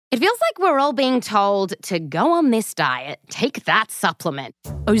It feels like we're all being told to go on this diet, take that supplement.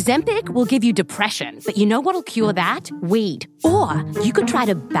 Ozempic will give you depression, but you know what'll cure that? Weed. Or you could try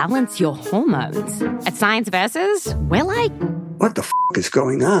to balance your hormones. At Science Versus, we're like, what the is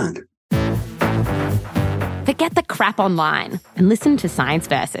going on? Forget the crap online and listen to Science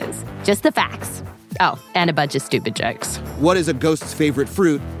Versus. Just the facts. Oh, and a bunch of stupid jokes. What is a ghost's favorite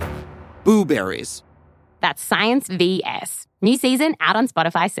fruit? Blueberries. That's Science VS. New season out on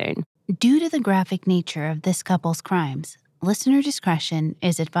Spotify soon. Due to the graphic nature of this couple's crimes, listener discretion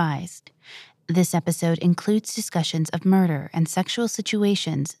is advised. This episode includes discussions of murder and sexual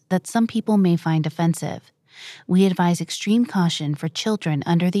situations that some people may find offensive. We advise extreme caution for children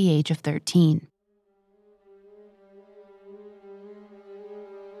under the age of 13.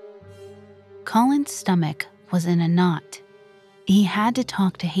 Colin's stomach was in a knot. He had to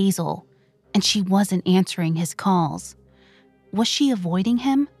talk to Hazel, and she wasn't answering his calls. Was she avoiding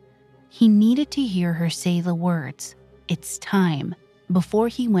him? He needed to hear her say the words, "It's time," before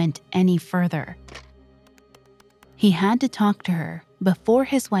he went any further. He had to talk to her before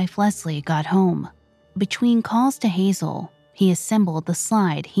his wife Leslie got home. Between calls to Hazel, he assembled the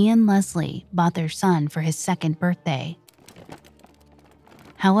slide he and Leslie bought their son for his 2nd birthday.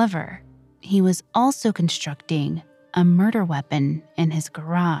 However, he was also constructing a murder weapon in his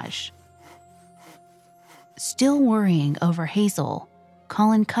garage. Still worrying over Hazel,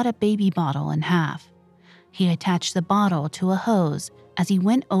 Colin cut a baby bottle in half. He attached the bottle to a hose as he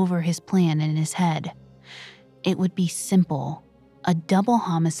went over his plan in his head. It would be simple, a double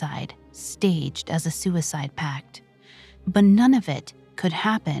homicide staged as a suicide pact. But none of it could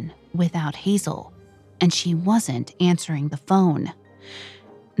happen without Hazel, and she wasn't answering the phone.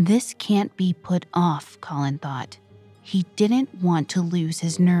 This can't be put off, Colin thought. He didn't want to lose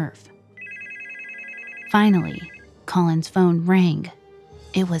his nerve. Finally, Colin's phone rang.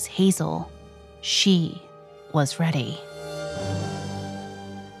 It was Hazel. She was ready.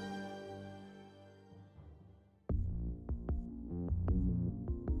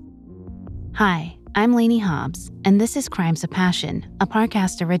 Hi, I'm Lainey Hobbs, and this is Crimes of Passion, a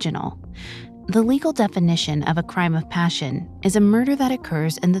Parcast original. The legal definition of a crime of passion is a murder that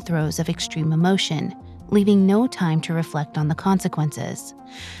occurs in the throes of extreme emotion, leaving no time to reflect on the consequences.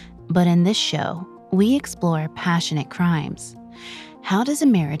 But in this show, we explore passionate crimes. How does a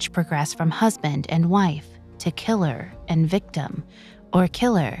marriage progress from husband and wife to killer and victim, or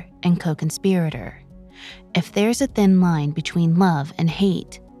killer and co-conspirator? If there's a thin line between love and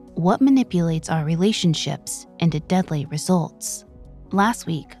hate, what manipulates our relationships into deadly results? Last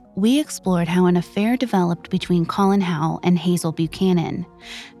week, we explored how an affair developed between Colin Howell and Hazel Buchanan.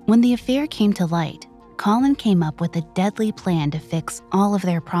 When the affair came to light, Colin came up with a deadly plan to fix all of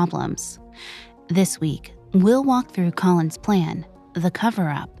their problems. This week, we'll walk through Colin's plan, the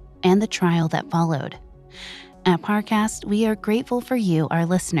cover-up, and the trial that followed. At Parcast, we are grateful for you, our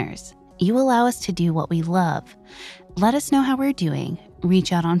listeners. You allow us to do what we love. Let us know how we're doing.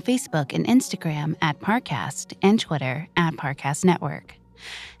 Reach out on Facebook and Instagram at Parcast and Twitter at Parcast Network.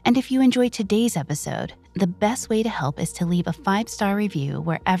 And if you enjoyed today's episode, the best way to help is to leave a 5-star review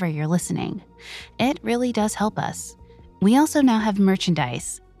wherever you're listening. It really does help us. We also now have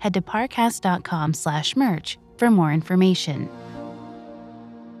merchandise. Head to parcast.com/merch for more information.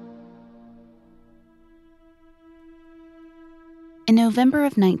 In November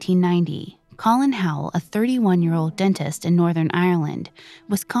of 1990, Colin Howell, a 31-year-old dentist in Northern Ireland,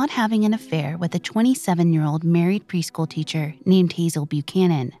 was caught having an affair with a 27-year-old married preschool teacher named Hazel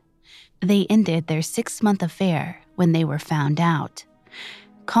Buchanan. They ended their 6-month affair when they were found out.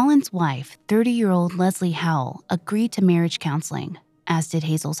 Colin's wife, 30-year-old Leslie Howell, agreed to marriage counseling, as did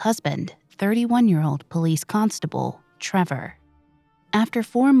Hazel's husband, 31-year-old police constable Trevor. After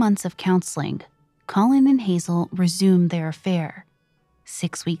 4 months of counseling, Colin and Hazel resumed their affair.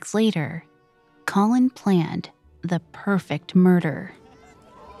 6 weeks later, Colin planned the perfect murder.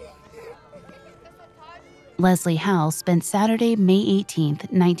 Leslie Howell spent Saturday, May 18,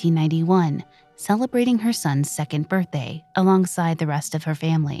 1991, celebrating her son's 2nd birthday alongside the rest of her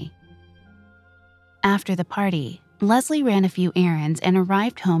family. After the party, Leslie ran a few errands and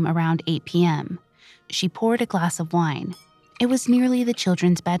arrived home around 8 p.m. She poured a glass of wine. It was nearly the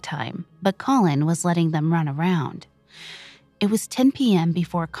children's bedtime, but Colin was letting them run around. It was 10 p.m.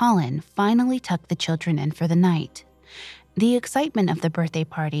 before Colin finally tucked the children in for the night. The excitement of the birthday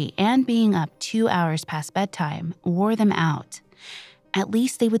party and being up 2 hours past bedtime wore them out. At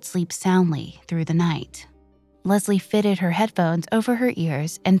least they would sleep soundly through the night. Leslie fitted her headphones over her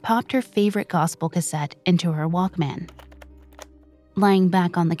ears and popped her favorite gospel cassette into her Walkman. Lying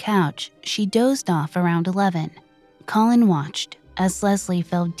back on the couch, she dozed off around 11. Colin watched, as Leslie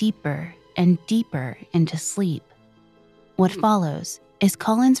fell deeper and deeper into sleep. What follows is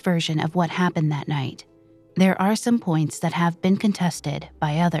Colin's version of what happened that night. There are some points that have been contested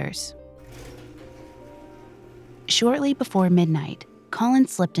by others. Shortly before midnight, Colin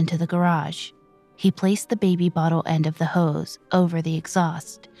slipped into the garage. He placed the baby bottle end of the hose over the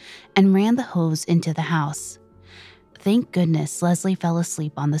exhaust and ran the hose into the house. Thank goodness Leslie fell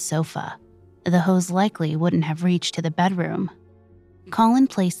asleep on the sofa. The hose likely wouldn't have reached to the bedroom. Colin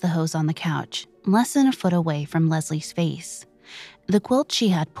placed the hose on the couch, less than a foot away from Leslie's face. The quilt she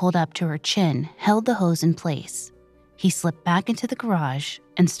had pulled up to her chin held the hose in place. He slipped back into the garage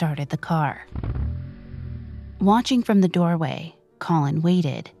and started the car. Watching from the doorway, Colin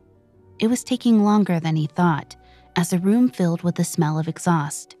waited. It was taking longer than he thought, as the room filled with the smell of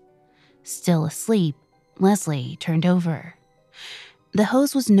exhaust. Still asleep, Leslie turned over. The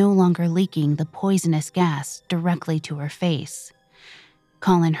hose was no longer leaking the poisonous gas directly to her face.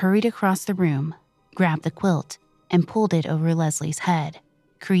 Colin hurried across the room, grabbed the quilt, and pulled it over Leslie's head,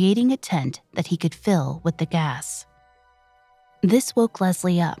 creating a tent that he could fill with the gas. This woke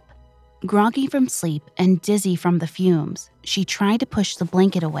Leslie up. Groggy from sleep and dizzy from the fumes, she tried to push the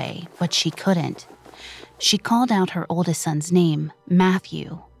blanket away, but she couldn't. She called out her oldest son's name,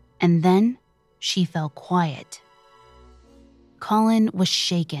 Matthew, and then she fell quiet. Colin was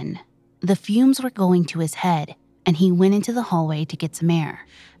shaken. The fumes were going to his head, and he went into the hallway to get some air.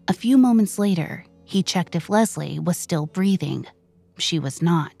 A few moments later, he checked if Leslie was still breathing. She was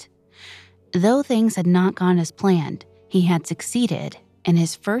not. Though things had not gone as planned, he had succeeded in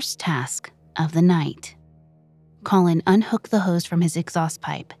his first task of the night. Colin unhooked the hose from his exhaust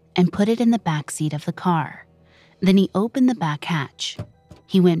pipe and put it in the back seat of the car. Then he opened the back hatch.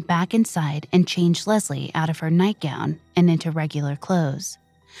 He went back inside and changed Leslie out of her nightgown and into regular clothes.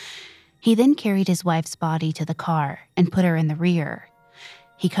 He then carried his wife's body to the car and put her in the rear.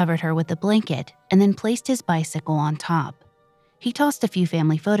 He covered her with a blanket and then placed his bicycle on top. He tossed a few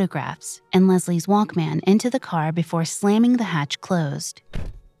family photographs and Leslie's Walkman into the car before slamming the hatch closed.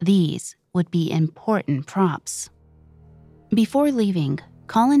 These would be important props. Before leaving,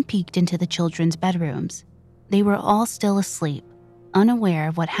 Colin peeked into the children's bedrooms. They were all still asleep, unaware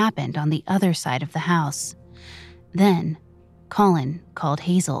of what happened on the other side of the house. Then, Colin called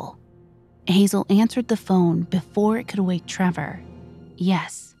Hazel. Hazel answered the phone before it could wake Trevor.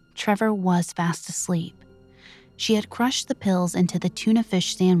 Yes, Trevor was fast asleep. She had crushed the pills into the tuna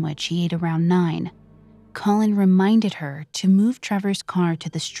fish sandwich he ate around 9. Colin reminded her to move Trevor's car to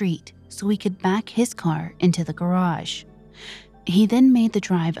the street so he could back his car into the garage. He then made the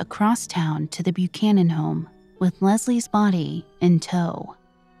drive across town to the Buchanan home with Leslie's body in tow.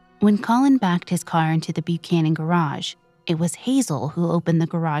 When Colin backed his car into the Buchanan garage, it was Hazel who opened the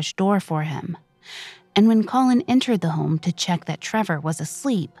garage door for him. And when Colin entered the home to check that Trevor was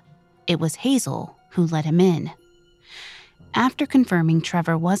asleep, it was Hazel who let him in. After confirming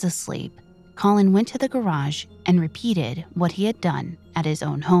Trevor was asleep, Colin went to the garage and repeated what he had done at his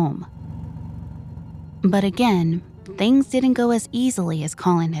own home. But again, things didn't go as easily as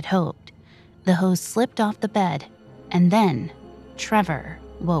Colin had hoped. The hose slipped off the bed, and then Trevor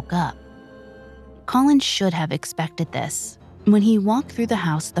woke up. Colin should have expected this. When he walked through the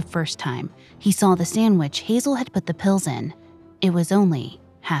house the first time, he saw the sandwich Hazel had put the pills in. It was only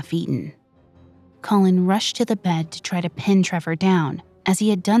half eaten. Colin rushed to the bed to try to pin Trevor down, as he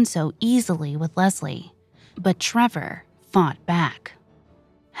had done so easily with Leslie. But Trevor fought back.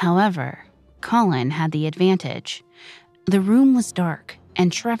 However, Colin had the advantage. The room was dark,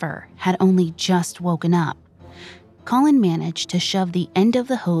 and Trevor had only just woken up. Colin managed to shove the end of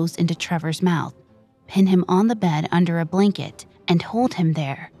the hose into Trevor's mouth, pin him on the bed under a blanket, and hold him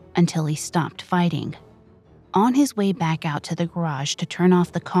there until he stopped fighting. On his way back out to the garage to turn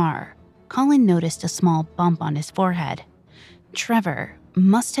off the car, Colin noticed a small bump on his forehead. Trevor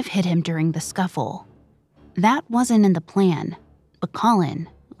must have hit him during the scuffle. That wasn't in the plan, but Colin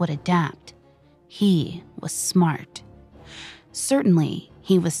would adapt. He was smart. Certainly,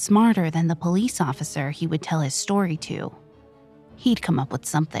 he was smarter than the police officer he would tell his story to. He'd come up with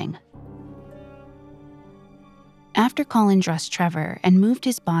something. After Colin dressed Trevor and moved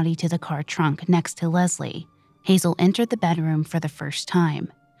his body to the car trunk next to Leslie, Hazel entered the bedroom for the first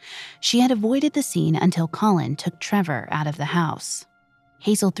time. She had avoided the scene until Colin took Trevor out of the house.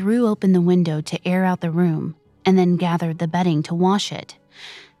 Hazel threw open the window to air out the room and then gathered the bedding to wash it.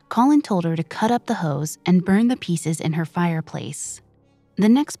 Colin told her to cut up the hose and burn the pieces in her fireplace. The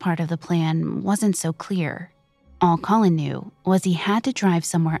next part of the plan wasn't so clear. All Colin knew was he had to drive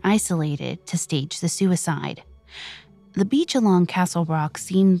somewhere isolated to stage the suicide. The beach along Castle Rock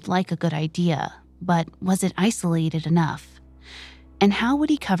seemed like a good idea, but was it isolated enough? And how would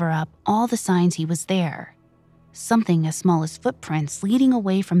he cover up all the signs he was there? Something as small as footprints leading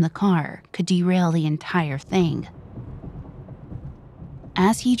away from the car could derail the entire thing.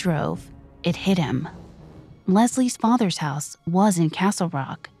 As he drove, it hit him. Leslie's father's house was in Castle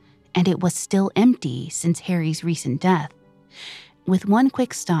Rock, and it was still empty since Harry's recent death. With one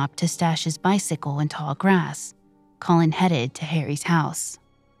quick stop to stash his bicycle in tall grass, Colin headed to Harry's house.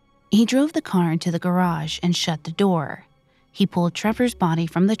 He drove the car into the garage and shut the door. He pulled Trevor's body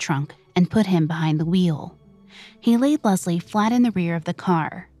from the trunk and put him behind the wheel. He laid Leslie flat in the rear of the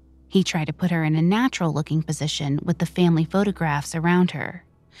car. He tried to put her in a natural-looking position with the family photographs around her.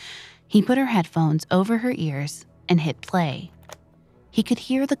 He put her headphones over her ears and hit play. He could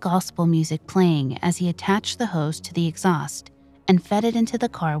hear the gospel music playing as he attached the hose to the exhaust and fed it into the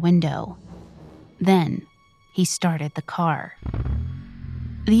car window. Then, he started the car.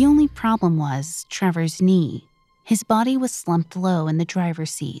 The only problem was Trevor's knee. His body was slumped low in the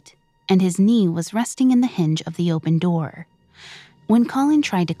driver's seat, and his knee was resting in the hinge of the open door. When Colin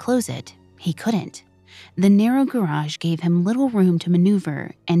tried to close it, he couldn't. The narrow garage gave him little room to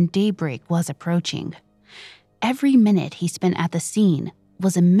maneuver, and daybreak was approaching. Every minute he spent at the scene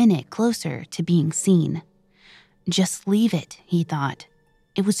was a minute closer to being seen. Just leave it, he thought.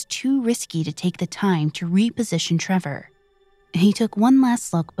 It was too risky to take the time to reposition Trevor. He took one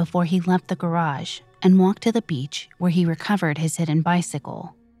last look before he left the garage and walked to the beach where he recovered his hidden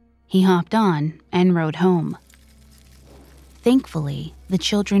bicycle. He hopped on and rode home. Thankfully, the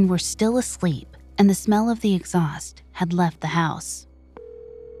children were still asleep and the smell of the exhaust had left the house.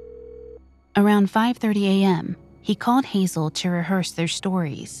 Around 5:30 a.m., he called Hazel to rehearse their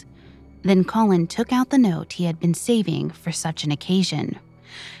stories. Then Colin took out the note he had been saving for such an occasion.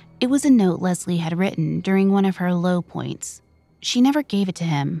 It was a note Leslie had written during one of her low points. She never gave it to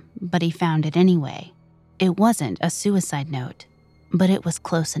him, but he found it anyway. It wasn't a suicide note, but it was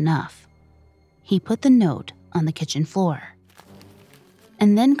close enough. He put the note on the kitchen floor.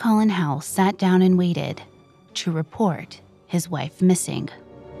 And then Colin Howell sat down and waited to report his wife missing.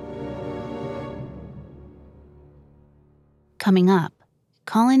 Coming up,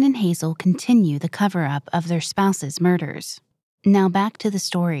 Colin and Hazel continue the cover-up of their spouses' murders. Now back to the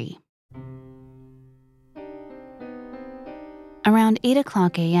story. Around 8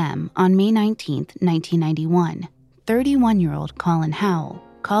 o'clock a.m. on May 19, 1991, 31-year-old Colin Howell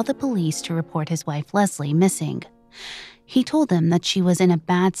called the police to report his wife Leslie missing. He told them that she was in a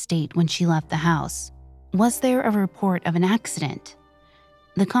bad state when she left the house. Was there a report of an accident?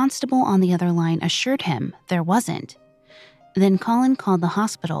 The constable on the other line assured him there wasn't. Then Colin called the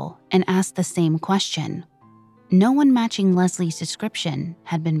hospital and asked the same question. No one matching Leslie's description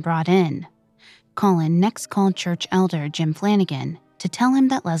had been brought in. Colin next called church elder Jim Flanagan to tell him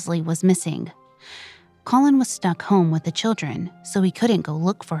that Leslie was missing. Colin was stuck home with the children, so he couldn't go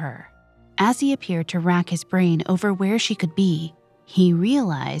look for her. As he appeared to rack his brain over where she could be, he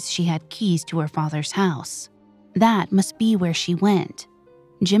realized she had keys to her father's house. That must be where she went.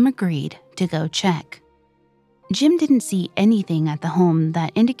 Jim agreed to go check. Jim didn't see anything at the home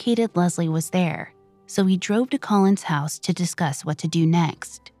that indicated Leslie was there, so he drove to Colin's house to discuss what to do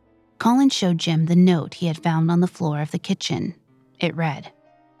next. Colin showed Jim the note he had found on the floor of the kitchen. It read,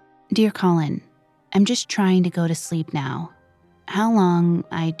 "Dear Colin, I'm just trying to go to sleep now. How long,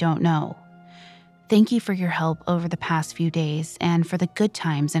 I don't know. Thank you for your help over the past few days and for the good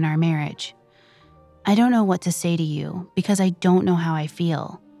times in our marriage. I don't know what to say to you because I don't know how I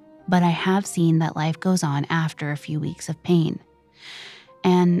feel, but I have seen that life goes on after a few weeks of pain.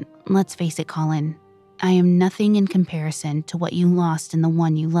 And let's face it, Colin, I am nothing in comparison to what you lost in the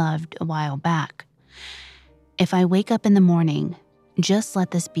one you loved a while back. If I wake up in the morning, just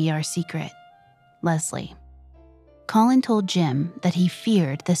let this be our secret. Leslie." Colin told Jim that he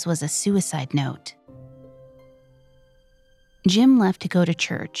feared this was a suicide note. Jim left to go to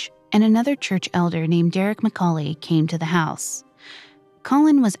church, and another church elder named Derek McCauley came to the house.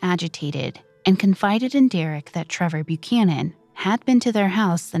 Colin was agitated and confided in Derek that Trevor Buchanan had been to their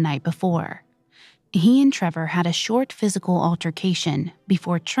house the night before. He and Trevor had a short physical altercation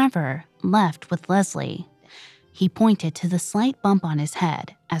before Trevor left with Leslie. He pointed to the slight bump on his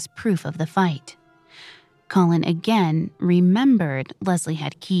head as proof of the fight. Colin again remembered Leslie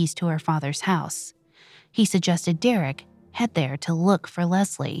had keys to her father's house. He suggested Derek head there to look for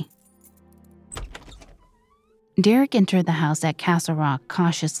Leslie. Derek entered the house at Castle Rock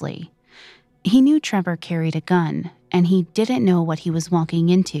cautiously. He knew Trevor carried a gun, and he didn't know what he was walking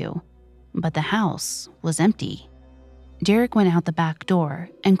into. But the house was empty. Derek went out the back door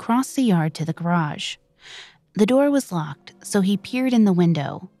and crossed the yard to the garage. The door was locked, so he peered in the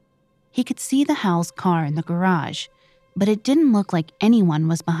window. He could see the Howells' car in the garage, but it didn't look like anyone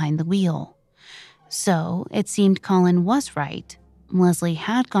was behind the wheel. So it seemed Colin was right. Leslie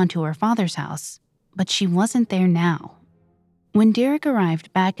had gone to her father's house, but she wasn't there now. When Derek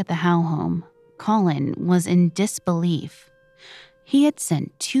arrived back at the Howell home, Colin was in disbelief. He had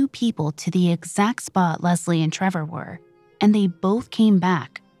sent 2 people to the exact spot Leslie and Trevor were, and they both came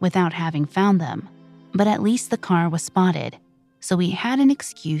back without having found them. But at least the car was spotted, so he had an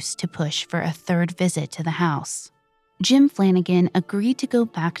excuse to push for a 3rd visit to the house. Jim Flanagan agreed to go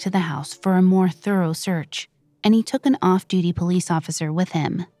back to the house for a more thorough search, and he took an off-duty police officer with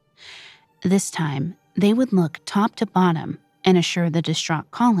him. This time, they would look top to bottom and assure the distraught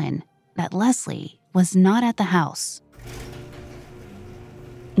Colin that Leslie was not at the house.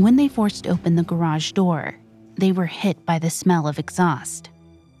 When they forced open the garage door, they were hit by the smell of exhaust.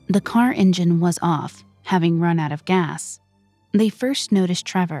 The car engine was off, having run out of gas. They first noticed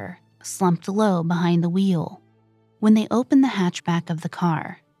Trevor, slumped low behind the wheel. When they opened the hatchback of the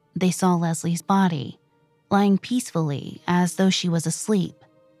car, they saw Leslie's body, lying peacefully as though she was asleep.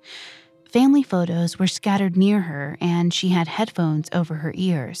 Family photos were scattered near her, and she had headphones over her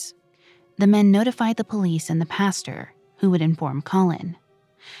ears. The men notified the police and the pastor, who would inform Colin.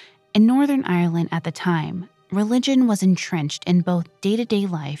 In Northern Ireland at the time, religion was entrenched in both day-to-day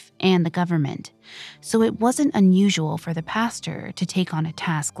life and the government, so it wasn't unusual for the pastor to take on a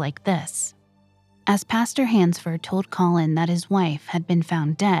task like this. As Pastor Hansford told Colin that his wife had been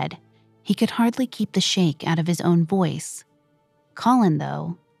found dead, he could hardly keep the shake out of his own voice. Colin,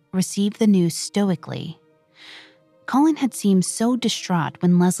 though, received the news stoically. Colin had seemed so distraught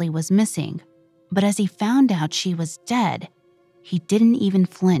when Leslie was missing, but as he found out she was dead, he didn't even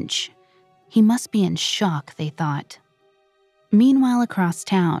flinch. He must be in shock, they thought. Meanwhile, across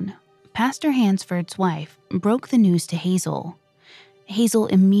town, Pastor Hansford's wife broke the news to Hazel. Hazel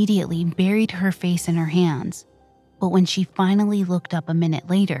immediately buried her face in her hands, but when she finally looked up a minute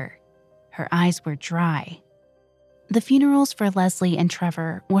later, her eyes were dry. The funerals for Leslie and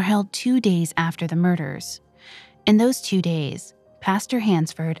Trevor were held 2 days after the murders. In those 2 days, Pastor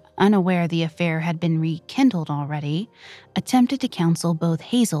Hansford, unaware the affair had been rekindled already, attempted to counsel both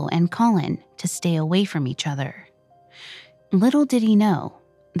Hazel and Colin to stay away from each other. Little did he know,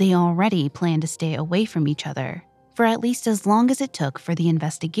 they already planned to stay away from each other for at least as long as it took for the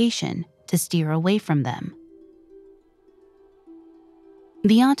investigation to steer away from them.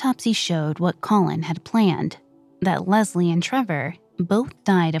 The autopsy showed what Colin had planned, that Leslie and Trevor both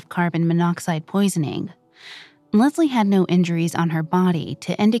died of carbon monoxide poisoning. Leslie had no injuries on her body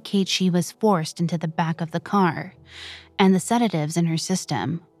to indicate she was forced into the back of the car, and the sedatives in her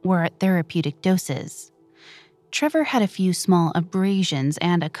system were at therapeutic doses. Trevor had a few small abrasions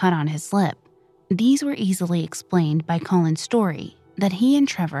and a cut on his lip. These were easily explained by Colin's story that he and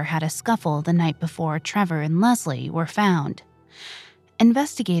Trevor had a scuffle the night before Trevor and Leslie were found.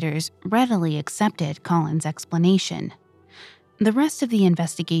 Investigators readily accepted Colin's explanation. The rest of the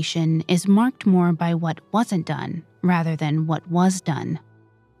investigation is marked more by what wasn't done rather than what was done.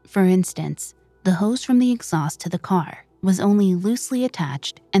 For instance, the hose from the exhaust to the car was only loosely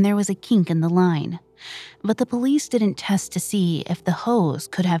attached and there was a kink in the line. But the police didn't test to see if the hose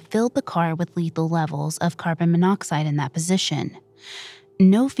could have filled the car with lethal levels of carbon monoxide in that position.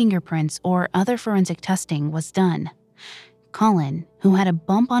 No fingerprints or other forensic testing was done. Colin, who had a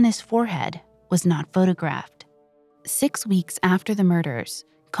bump on his forehead, was not photographed. 6 weeks after the murders,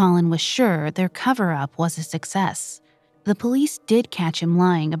 Colin was sure their cover-up was a success. The police did catch him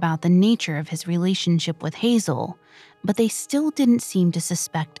lying about the nature of his relationship with Hazel, but they still didn't seem to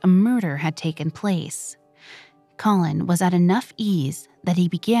suspect a murder had taken place. Colin was at enough ease that he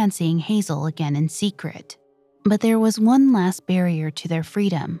began seeing Hazel again in secret. But there was one last barrier to their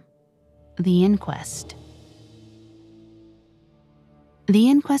freedom: the inquest. The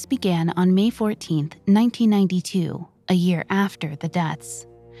inquest began on May 14, 1992, a year after the deaths.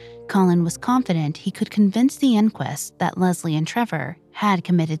 Colin was confident he could convince the inquest that Leslie and Trevor had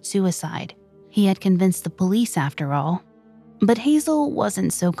committed suicide. He had convinced the police, after all. But Hazel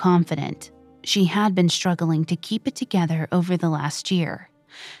wasn't so confident. She had been struggling to keep it together over the last year.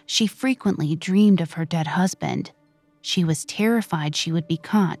 She frequently dreamed of her dead husband. She was terrified she would be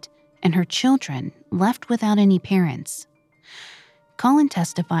caught, and her children left without any parents. Colin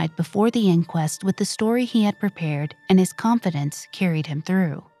testified before the inquest with the story he had prepared, and his confidence carried him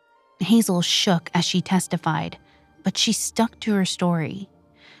through. Hazel shook as she testified, but she stuck to her story.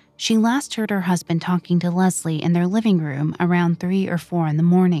 She last heard her husband talking to Leslie in their living room around 3 or 4 in the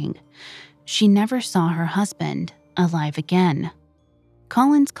morning. She never saw her husband alive again.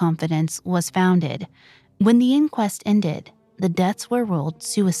 Colin's confidence was founded. When the inquest ended, the deaths were ruled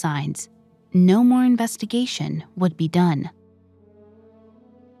suicides. no more investigation would be done.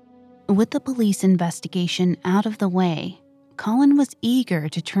 With the police investigation out of the way, Colin was eager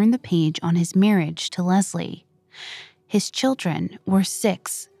to turn the page on his marriage to Leslie. His children were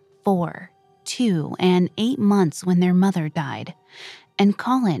 6, 4, 2, and 8 months when their mother died, and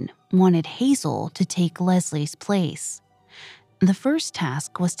Colin wanted Hazel to take Leslie's place. The first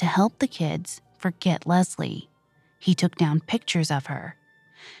task was to help the kids forget Leslie. He took down pictures of her.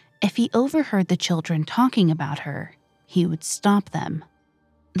 If he overheard the children talking about her, he would stop them.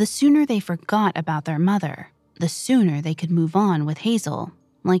 The sooner they forgot about their mother, the sooner they could move on with Hazel,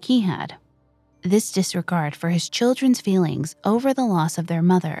 like he had. This disregard for his children's feelings over the loss of their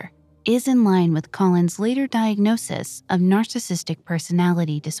mother is in line with Colin's later diagnosis of narcissistic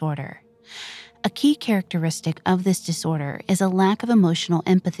personality disorder. A key characteristic of this disorder is a lack of emotional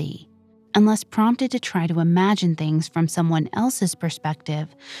empathy. Unless prompted to try to imagine things from someone else's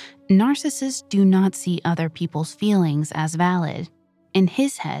perspective, narcissists do not see other people's feelings as valid. In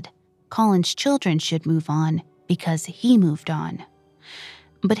his head, Colin's children should move on because he moved on.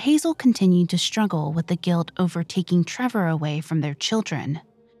 But Hazel continued to struggle with the guilt over taking Trevor away from their children.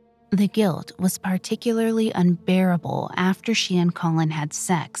 The guilt was particularly unbearable after she and Colin had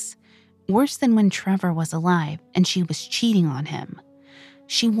sex, worse than when Trevor was alive and she was cheating on him.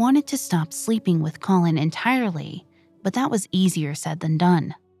 She wanted to stop sleeping with Colin entirely, but that was easier said than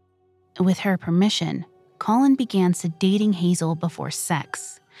done. With her permission, Colin began sedating Hazel before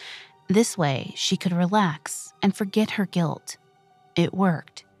sex. This way, she could relax and forget her guilt. It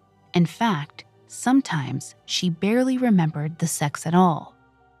worked. In fact, sometimes she barely remembered the sex at all.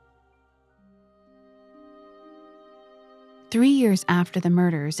 3 years after the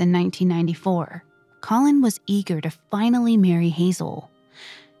murders in 1994, Colin was eager to finally marry Hazel.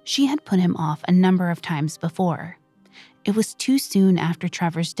 She had put him off a number of times before. It was too soon after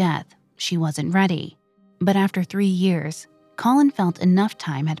Trevor's death. She wasn't ready. But after 3 years, Colin felt enough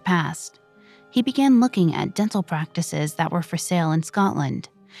time had passed. He began looking at dental practices that were for sale in Scotland.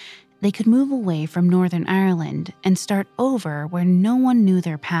 They could move away from Northern Ireland and start over where no one knew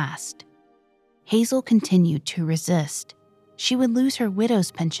their past. Hazel continued to resist. She would lose her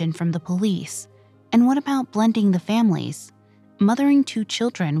widow's pension from the police. And what about blending the families? Mothering 2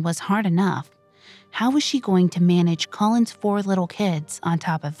 children was hard enough. How was she going to manage Colin's 4 little kids on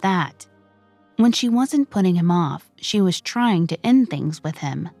top of that? When she wasn't putting him off, she was trying to end things with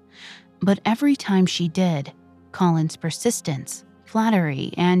him. But every time she did, Colin's persistence,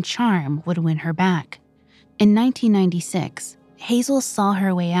 flattery, and charm would win her back. In 1996, Hazel saw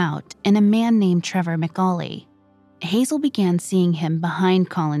her way out in a man named Trevor McAuley. Hazel began seeing him behind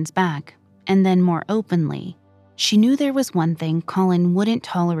Colin's back, and then more openly. She knew there was one thing Colin wouldn't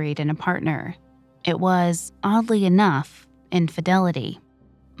tolerate in a partner. It was, oddly enough, infidelity.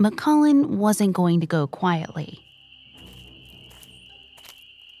 But Colin wasn't going to go quietly.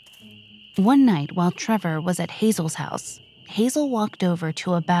 One night while Trevor was at Hazel's house, Hazel walked over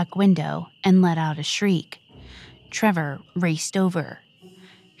to a back window and let out a shriek. Trevor raced over.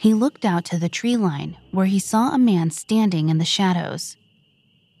 He looked out to the tree line where he saw a man standing in the shadows.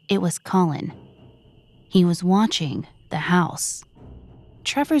 It was Colin. He was watching the house.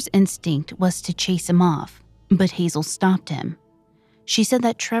 Trevor's instinct was to chase him off, but Hazel stopped him. She said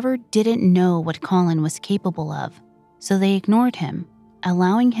that Trevor didn't know what Colin was capable of, so they ignored him,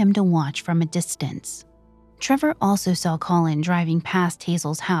 allowing him to watch from a distance. Trevor also saw Colin driving past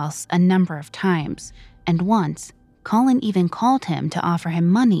Hazel's house a number of times, and once, Colin even called him to offer him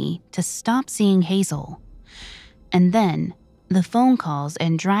money to stop seeing Hazel. And then, the phone calls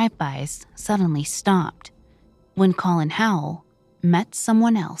and drive-bys suddenly stopped when Colin Howell met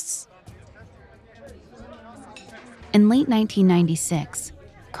someone else. In late 1996,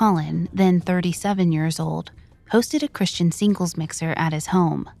 Colin, then 37 years old, hosted a Christian singles mixer at his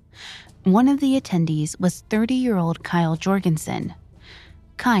home. One of the attendees was 30-year-old Kyle Jorgensen.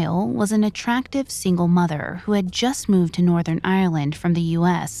 Kyle was an attractive single mother who had just moved to Northern Ireland from the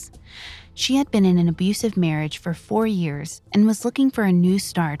U.S. She had been in an abusive marriage for 4 years and was looking for a new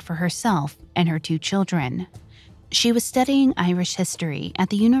start for herself and her 2 children. She was studying Irish history at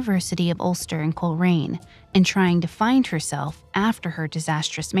the University of Ulster in Coleraine and trying to find herself after her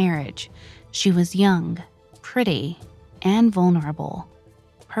disastrous marriage. She was young, pretty, and vulnerable.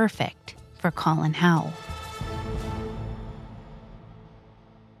 Perfect for Colin Howell.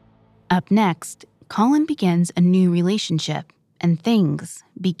 Up next, Colin begins a new relationship, and things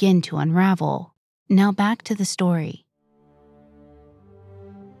begin to unravel. Now back to the story.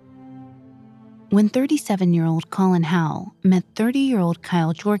 When 37-year-old Colin Howell met 30-year-old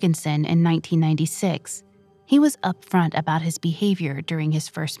Kyle Jorgensen in 1996, he was upfront about his behavior during his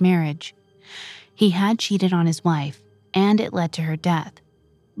first marriage. He had cheated on his wife, and it led to her death.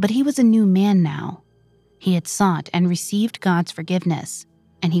 But he was a new man now. He had sought and received God's forgiveness,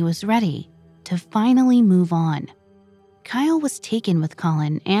 and he was ready to finally move on. Kyle was taken with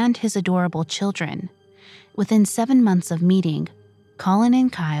Colin and his adorable children. Within 7 months of meeting, Colin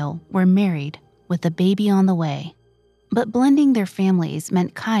and Kyle were married with a baby on the way. But blending their families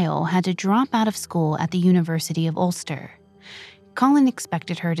meant Kyle had to drop out of school at the University of Ulster. Colin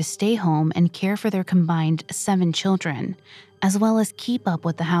expected her to stay home and care for their combined 7 children, as well as keep up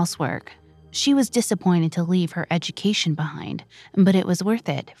with the housework. She was disappointed to leave her education behind, but it was worth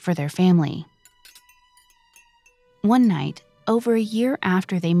it for their family. One night, over a year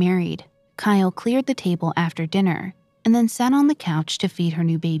after they married, Kyle cleared the table after dinner and then sat on the couch to feed her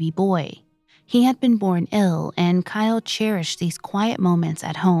new baby boy. He had been born ill, and Kyle cherished these quiet moments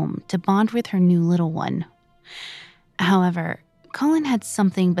at home to bond with her new little one. However, Colin had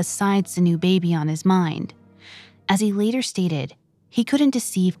something besides the new baby on his mind. As he later stated, he couldn't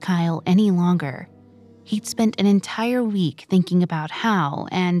deceive Kyle any longer. He'd spent an entire week thinking about how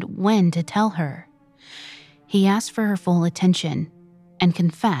and when to tell her. He asked for her full attention and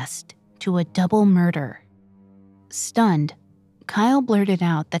confessed to a double murder. Stunned, Kyle blurted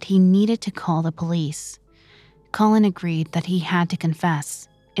out that he needed to call the police. Colin agreed that he had to confess.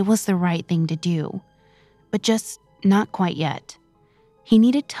 It was the right thing to do, but just not quite yet. He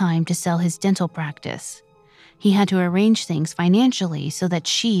needed time to sell his dental practice. He had to arrange things financially so that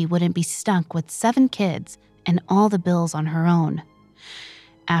she wouldn't be stuck with 7 kids and all the bills on her own.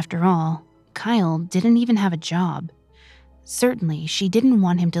 After all, Kyle didn't even have a job. Certainly, she didn't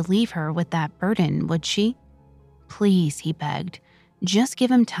want him to leave her with that burden, would she? Please, he begged, just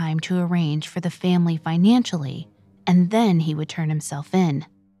give him time to arrange for the family financially, and then he would turn himself in.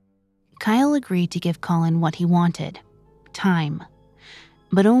 Kyle agreed to give Colin what he wanted, time.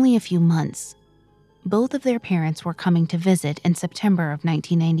 But only a few months. Both of their parents were coming to visit in September of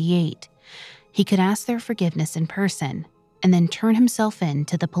 1998. He could ask their forgiveness in person and then turn himself in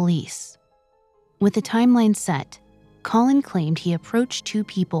to the police. With the timeline set, Colin claimed he approached 2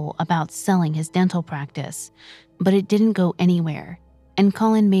 people about selling his dental practice, but it didn't go anywhere, and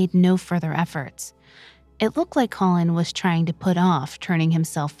Colin made no further efforts. It looked like Colin was trying to put off turning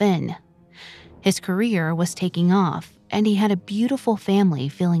himself in. His career was taking off, and he had a beautiful family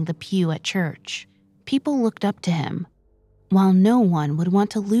filling the pew at church. People looked up to him. While no one would want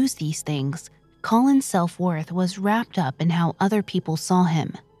to lose these things, Colin's self-worth was wrapped up in how other people saw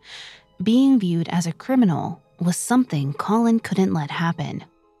him. Being viewed as a criminal was something Colin couldn't let happen.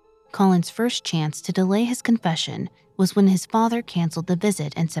 Colin's first chance to delay his confession was when his father canceled the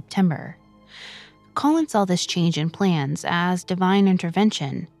visit in September. Colin saw this change in plans as divine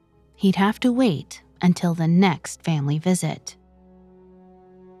intervention. He'd have to wait until the next family visit.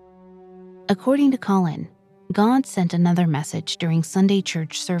 According to Colin, God sent another message during Sunday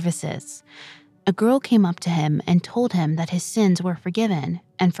church services. A girl came up to him and told him that his sins were forgiven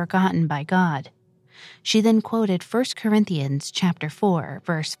and forgotten by God. She then quoted 1 Corinthians chapter 4,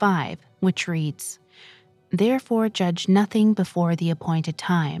 verse 5, which reads, "Therefore judge nothing before the appointed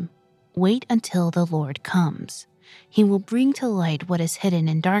time. Wait until the Lord comes. He will bring to light what is hidden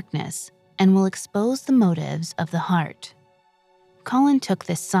in darkness and will expose the motives of the heart." Colin took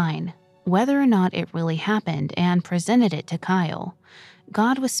this sign, whether or not it really happened, and presented it to Kyle.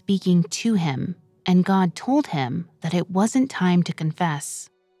 God was speaking to him, and God told him that it wasn't time to confess.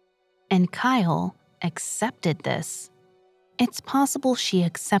 And Kyle accepted this. It's possible she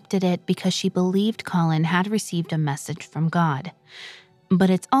accepted it because she believed Colin had received a message from God. But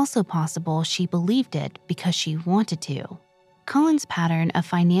it's also possible she believed it because she wanted to. Colin's pattern of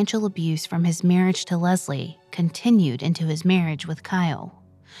financial abuse from his marriage to Leslie continued into his marriage with Kyle.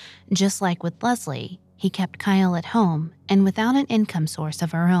 Just like with Leslie, he kept Kyle at home and without an income source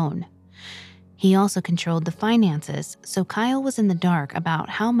of her own. He also controlled the finances, so Kyle was in the dark about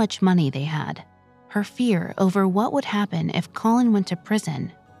how much money they had. Her fear over what would happen if Colin went to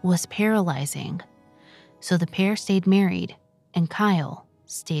prison was paralyzing. So the pair stayed married, and Kyle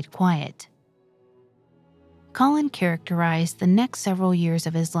stayed quiet. Colin characterized the next several years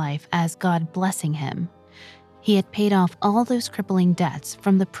of his life as God blessing him. He had paid off all those crippling debts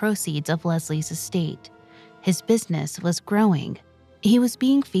from the proceeds of Leslie's estate. His business was growing. He was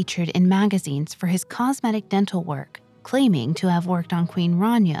being featured in magazines for his cosmetic dental work, claiming to have worked on Queen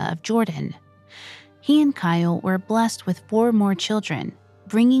Rania of Jordan. He and Kyle were blessed with 4 more children,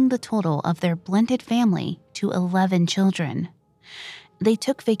 bringing the total of their blended family to 11 children. They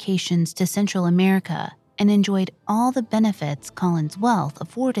took vacations to Central America and enjoyed all the benefits Colin's wealth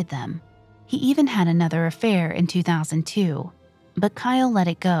afforded them. He even had another affair in 2002, but Kyle let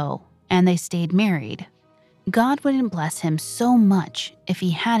it go and they stayed married. God wouldn't bless him so much if he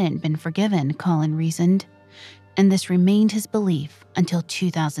hadn't been forgiven, Colin reasoned, and this remained his belief until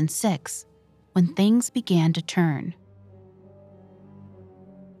 2006, when things began to turn.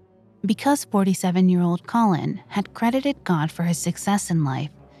 Because 47-year-old Colin had credited God for his success in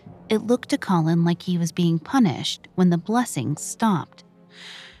life, it looked to Colin like he was being punished when the blessings stopped.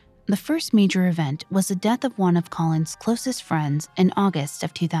 The first major event was the death of one of Colin's closest friends in August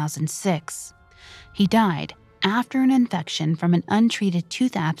of 2006. He died after an infection from an untreated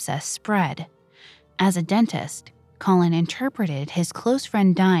tooth abscess spread. As a dentist, Colin interpreted his close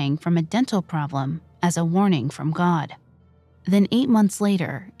friend dying from a dental problem as a warning from God. Then 8 months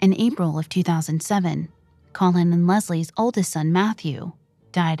later, in April of 2007, Colin and Leslie's oldest son, Matthew,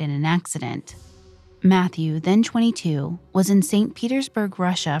 died in an accident. Matthew, then 22, was in St. Petersburg,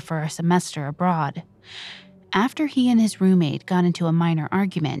 Russia for a semester abroad. After he and his roommate got into a minor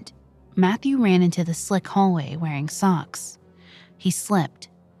argument, Matthew ran into the slick hallway wearing socks. He slipped,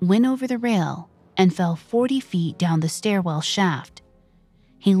 went over the rail, and fell 40 feet down the stairwell shaft.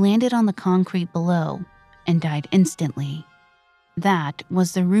 He landed on the concrete below and died instantly. That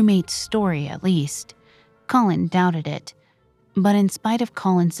was the roommate's story, at least. Colin doubted it. But in spite of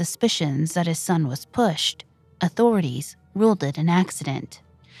Colin's suspicions that his son was pushed, authorities ruled it an accident.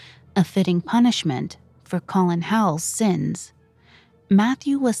 A fitting punishment for Colin Howell's sins.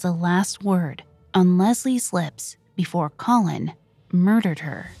 Matthew was the last word on Leslie's lips before Colin murdered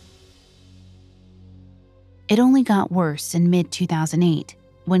her. It only got worse in mid-2008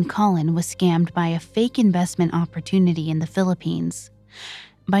 when Colin was scammed by a fake investment opportunity in the Philippines.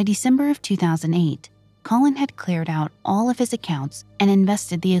 By December of 2008, Colin had cleared out all of his accounts and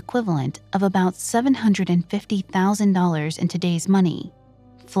invested the equivalent of about $750,000 in today's money.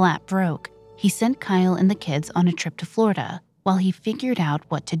 Flat broke, he sent Kyle and the kids on a trip to Florida while he figured out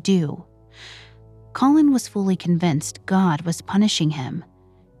what to do. Colin was fully convinced God was punishing him,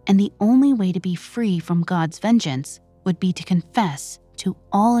 and the only way to be free from God's vengeance would be to confess to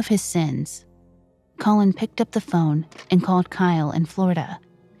all of his sins. Colin picked up the phone and called Kyle in Florida.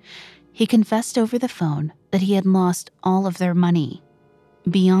 He confessed over the phone that he had lost all of their money.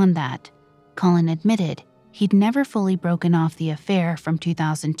 Beyond that, Colin admitted he'd never fully broken off the affair from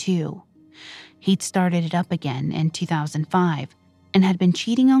 2002. He'd started it up again in 2005 and had been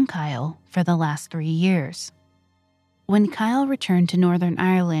cheating on Kyle for the last 3 years. When Kyle returned to Northern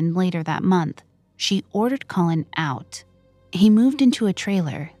Ireland later that month, she ordered Colin out. He moved into a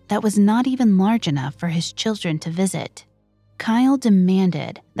trailer that was not even large enough for his children to visit. Kyle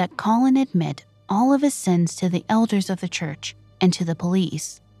demanded that Colin admit all of his sins to the elders of the church and to the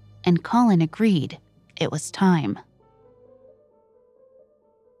police, and Colin agreed it was time.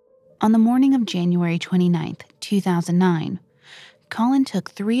 On the morning of January 29, 2009, Colin took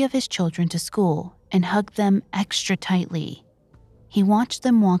 3 of his children to school and hugged them extra tightly. He watched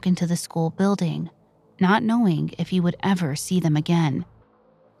them walk into the school building, not knowing if he would ever see them again.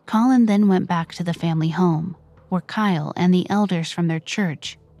 Colin then went back to the family home, where Kyle and the elders from their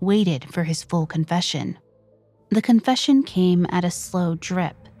church waited for his full confession. The confession came at a slow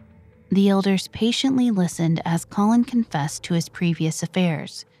drip. The elders patiently listened as Colin confessed to his previous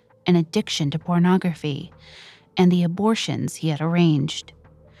affairs, an addiction to pornography, and the abortions he had arranged.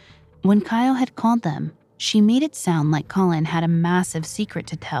 When Kyle had called them, she made it sound like Colin had a massive secret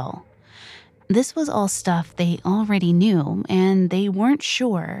to tell. This was all stuff they already knew, and they weren't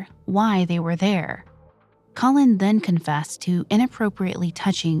sure why they were there. Colin then confessed to inappropriately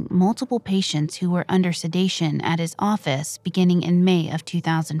touching multiple patients who were under sedation at his office beginning in May of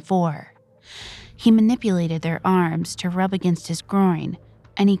 2004. He manipulated their arms to rub against his groin,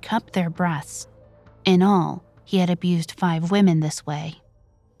 and he cupped their breasts. In all, he had abused 5 women this way.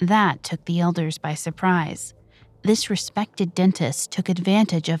 That took the elders by surprise. This respected dentist took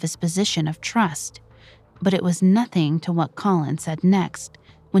advantage of his position of trust, but it was nothing to what Colin said next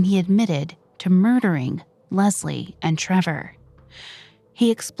when he admitted to murdering Leslie and Trevor. He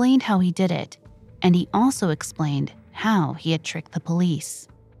explained how he did it, and he also explained how he had tricked the police.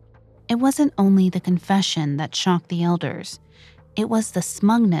 It wasn't only the confession that shocked the elders, it was the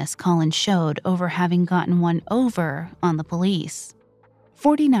smugness Colin showed over having gotten one over on the police.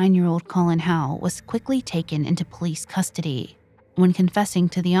 49-year-old Colin Howell was quickly taken into police custody. When confessing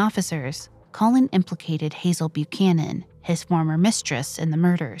to the officers, Colin implicated Hazel Buchanan, his former mistress, in the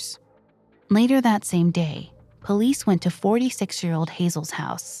murders. Later that same day, police went to 46-year-old Hazel's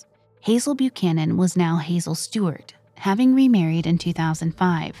house. Hazel Buchanan was now Hazel Stewart, having remarried in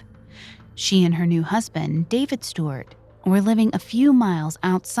 2005. She and her new husband, David Stewart, were living a few miles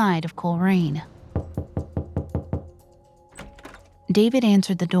outside of Coleraine. David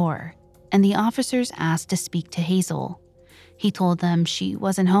answered the door, and the officers asked to speak to Hazel. He told them she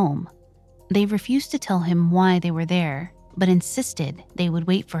wasn't home. They refused to tell him why they were there, but insisted they would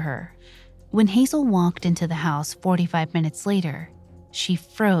wait for her. When Hazel walked into the house 45 minutes later, she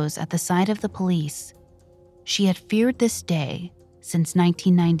froze at the sight of the police. She had feared this day since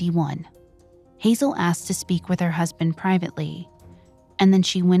 1991. Hazel asked to speak with her husband privately, and then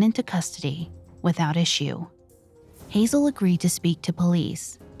she went into custody without issue. Hazel agreed to speak to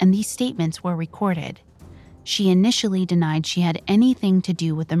police, and these statements were recorded. She initially denied she had anything to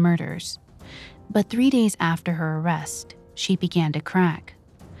do with the murders, but 3 days after her arrest, she began to crack.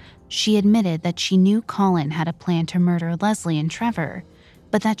 She admitted that she knew Colin had a plan to murder Leslie and Trevor,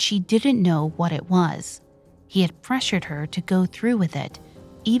 but that she didn't know what it was. He had pressured her to go through with it,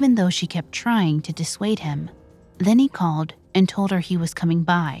 even though she kept trying to dissuade him. Then he called and told her he was coming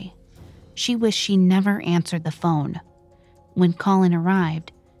by. She wished she never answered the phone. When Colin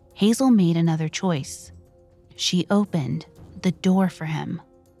arrived, Hazel made another choice. She opened the door for him.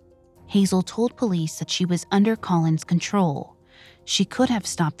 Hazel told police that she was under Colin's control. She could have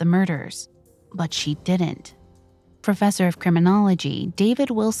stopped the murders, but she didn't. Professor of Criminology David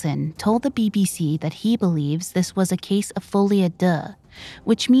Wilson told the BBC that he believes this was a case of folie à deux,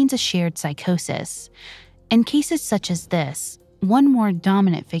 which means a shared psychosis. In cases such as this, one more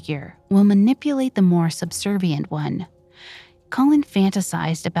dominant figure will manipulate the more subservient one. Colin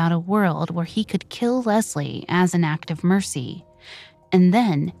fantasized about a world where he could kill Leslie as an act of mercy, and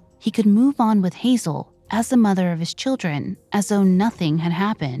then he could move on with Hazel as the mother of his children, as though nothing had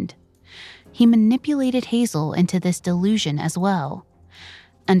happened. He manipulated Hazel into this delusion as well.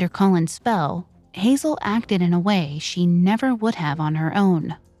 Under Colin's spell, Hazel acted in a way she never would have on her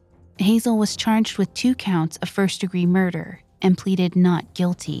own. Hazel was charged with 2 counts of first-degree murder and pleaded not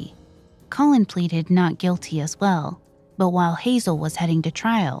guilty. Colin pleaded not guilty as well, but while Hazel was heading to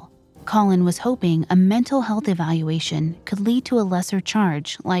trial, Colin was hoping a mental health evaluation could lead to a lesser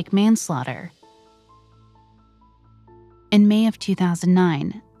charge like manslaughter. In May of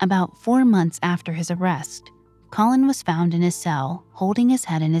 2009, about 4 months after his arrest, Colin was found in his cell holding his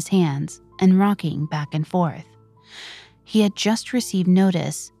head in his hands and rocking back and forth. He had just received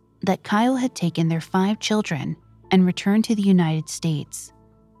notice that Kyle had taken their 5 children and returned to the United States.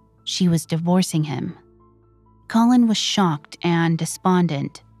 She was divorcing him. Colin was shocked and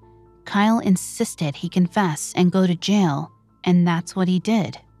despondent. Kyle insisted he confess and go to jail, and that's what he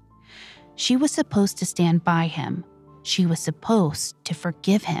did. She was supposed to stand by him. She was supposed to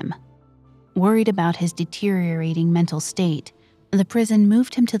forgive him. Worried about his deteriorating mental state, the prison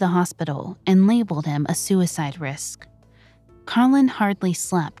moved him to the hospital and labeled him a suicide risk. Colin hardly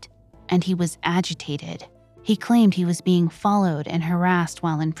slept, and he was agitated. He claimed he was being followed and harassed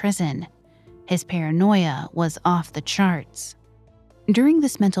while in prison. His paranoia was off the charts. During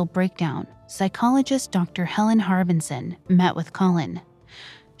this mental breakdown, psychologist Dr. Helen Harbinson met with Colin.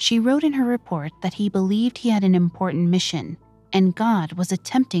 She wrote in her report that he believed he had an important mission, and God was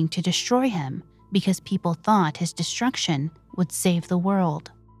attempting to destroy him because people thought his destruction would save the world.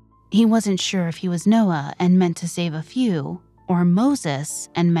 He wasn't sure if he was Noah and meant to save a few, or Moses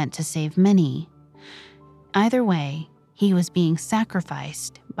and meant to save many. Either way, he was being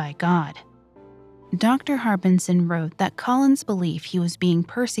sacrificed by God. Dr. Harbinson wrote that Colin's belief he was being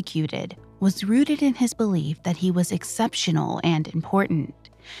persecuted was rooted in his belief that he was exceptional and important.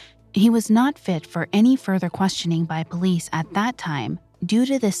 He was not fit for any further questioning by police at that time due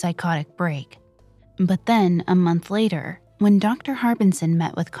to this psychotic break. But then, a month later, when Dr. Harbinson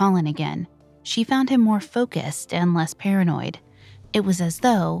met with Colin again, she found him more focused and less paranoid. It was as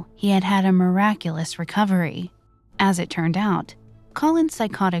though he had had a miraculous recovery. As it turned out, Colin's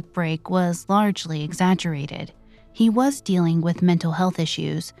psychotic break was largely exaggerated. He was dealing with mental health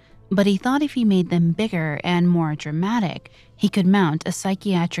issues, but he thought if he made them bigger and more dramatic, he could mount a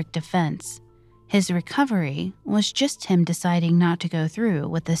psychiatric defense. His recovery was just him deciding not to go through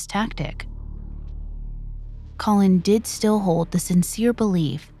with this tactic. Colin did still hold the sincere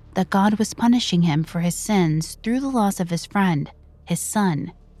belief that God was punishing him for his sins through the loss of his friend, his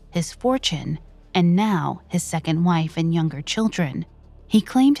son, his fortune, and now his second wife and younger children. He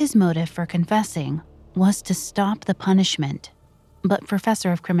claimed his motive for confessing was to stop the punishment. But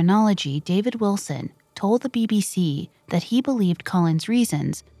Professor of Criminology David Wilson told the BBC that he believed Colin's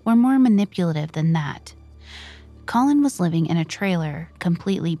reasons were more manipulative than that. Colin was living in a trailer,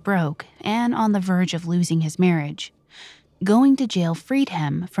 completely broke, and on the verge of losing his marriage. Going to jail freed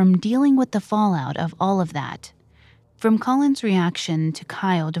him from dealing with the fallout of all of that. From Colin's reaction to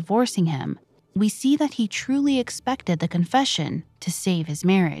Kyle divorcing him, we see that he truly expected the confession to save his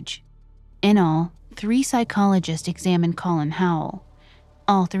marriage. In all, 3 psychologists examined Colin Howell.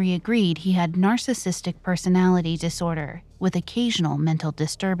 All three agreed he had narcissistic personality disorder with occasional mental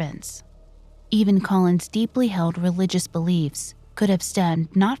disturbance. Even Colin's deeply held religious beliefs could have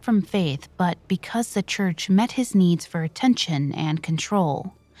stemmed not from faith, but because the church met his needs for attention and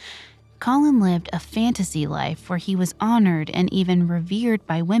control. Colin lived a fantasy life where he was honored and even revered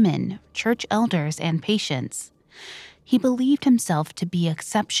by women, church elders, and patients. He believed himself to be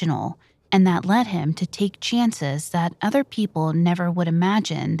exceptional, and that led him to take chances that other people never would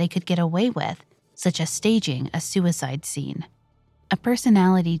imagine they could get away with, such as staging a suicide scene. A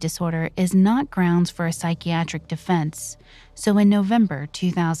personality disorder is not grounds for a psychiatric defense, so in November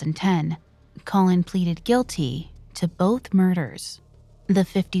 2010, Colin pleaded guilty to both murders. The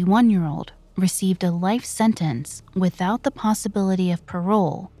 51-year-old received a life sentence without the possibility of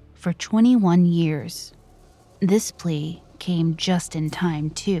parole for 21 years. This plea came just in time,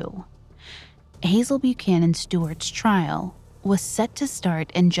 too. Hazel Buchanan Stewart's trial was set to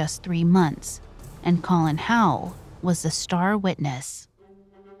start in just 3 months, and Colin Howell was the star witness.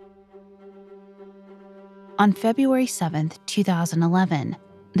 On February 7, 2011,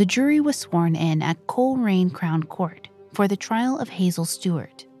 the jury was sworn in at Coleraine Crown Court for the trial of Hazel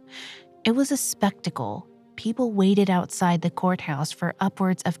Stewart. It was a spectacle. People waited outside the courthouse for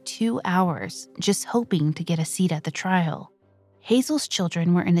upwards of 2 hours, just hoping to get a seat at the trial. Hazel's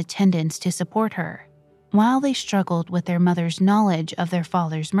children were in attendance to support her. While they struggled with their mother's knowledge of their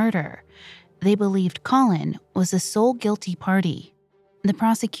father's murder, they believed Colin was the sole guilty party. The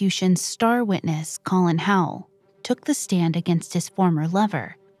prosecution's star witness, Colin Howell, took the stand against his former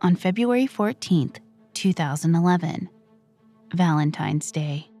lover on February 14, 2011, Valentine's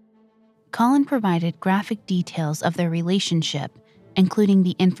Day. Colin provided graphic details of their relationship, including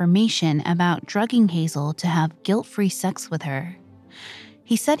the information about drugging Hazel to have guilt-free sex with her.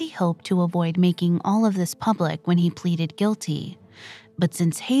 He said he hoped to avoid making all of this public when he pleaded guilty, but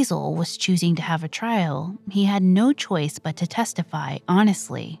since Hazel was choosing to have a trial, he had no choice but to testify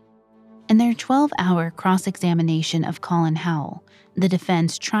honestly. In their 12-hour cross-examination of Colin Howell, the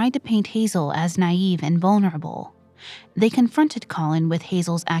defense tried to paint Hazel as naive and vulnerable. They confronted Colin with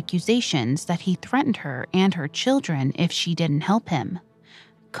Hazel's accusations that he threatened her and her children if she didn't help him.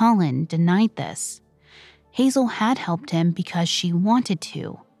 Colin denied this. Hazel had helped him because she wanted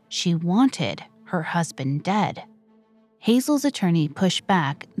to. She wanted her husband dead. Hazel's attorney pushed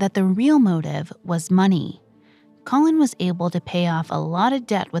back that the real motive was money. Colin was able to pay off a lot of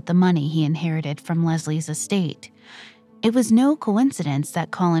debt with the money he inherited from Leslie's estate. It was no coincidence that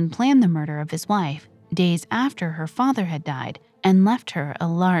Colin planned the murder of his wife days after her father had died and left her a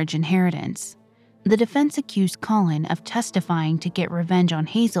large inheritance. The defense accused Colin of testifying to get revenge on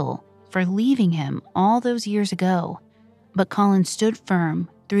Hazel for leaving him all those years ago, but Colin stood firm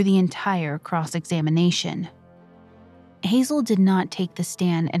through the entire cross-examination. Hazel did not take the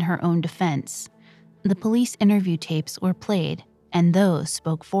stand in her own defense. The police interview tapes were played, and those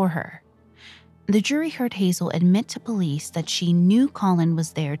spoke for her. The jury heard Hazel admit to police that she knew Colin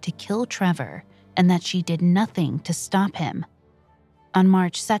was there to kill Trevor and that she did nothing to stop him. On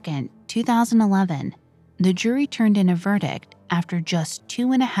March 2, 2011, the jury turned in a verdict after just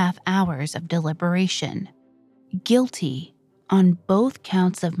 2.5 hours of deliberation. Guilty on both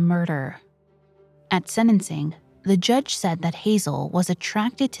counts of murder. At sentencing, the judge said that Hazel was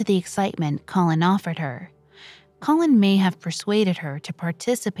attracted to the excitement Colin offered her. Colin may have persuaded her to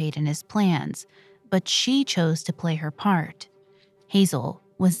participate in his plans, but she chose to play her part. Hazel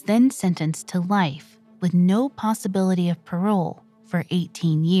was then sentenced to life with no possibility of parole for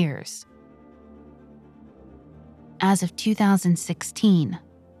 18 years. As of 2016,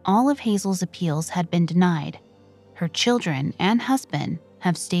 all of Hazel's appeals had been denied. Her children and husband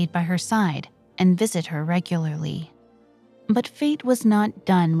have stayed by her side and visit her regularly. But fate was not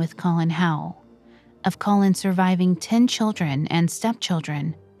done with Colin Howell. Of Colin's surviving 10 children and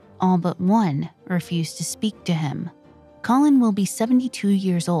stepchildren, all but one refused to speak to him. Colin will be 72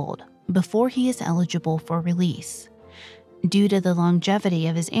 years old before he is eligible for release. Due to the longevity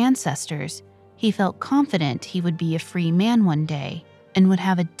of his ancestors, he felt confident he would be a free man one day and would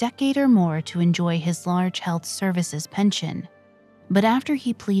have a decade or more to enjoy his large health services pension. But after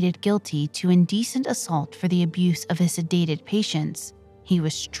he pleaded guilty to indecent assault for the abuse of his sedated patients, he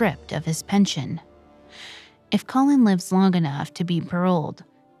was stripped of his pension. If Colin lives long enough to be paroled,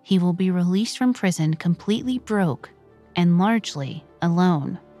 he will be released from prison completely broke and largely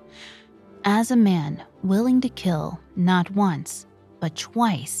alone. As a man willing to kill not once, but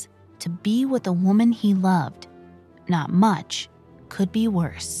twice, to be with a woman he loved, not much could be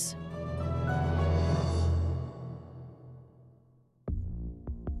worse.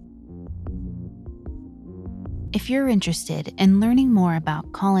 If If you're interested in learning more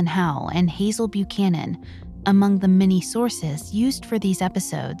about Colin Howell and Hazel Buchanan, among the many sources used for these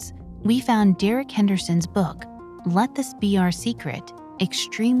episodes, we found Derek Henderson's book, Let This Be Our Secret,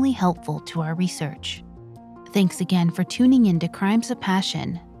 extremely helpful to our research. Thanks again for tuning in to Crimes of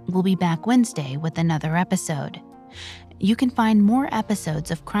Passion. We'll be back Wednesday with another episode. You can find more episodes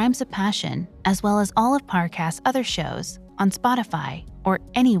of Crimes of Passion, as well as all of Parcast's other shows, on Spotify or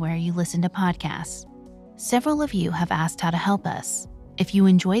anywhere you listen to podcasts. Several of you have asked how to help us. If you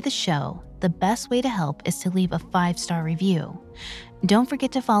enjoy the show, the best way to help is to leave a 5-star review. Don't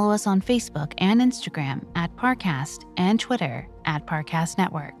forget to follow us on Facebook and Instagram at Parcast and Twitter at Parcast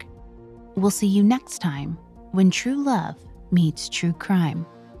Network. We'll see you next time when true love meets true crime.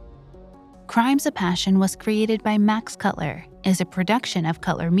 Crimes of Passion was created by Max Cutler, is a production of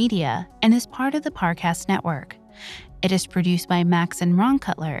Cutler Media, and is part of the Parcast Network. It is produced by Max and Ron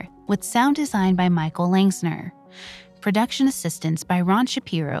Cutler, with sound design by Michael Langsner. Production assistance by Ron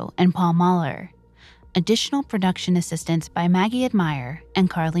Shapiro and Paul Mahler. Additional production assistance by Maggie Admire and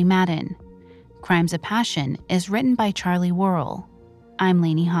Carly Madden. Crimes of Passion is written by Charlie Worrell. I'm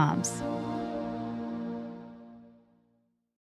Lainey Hobbs.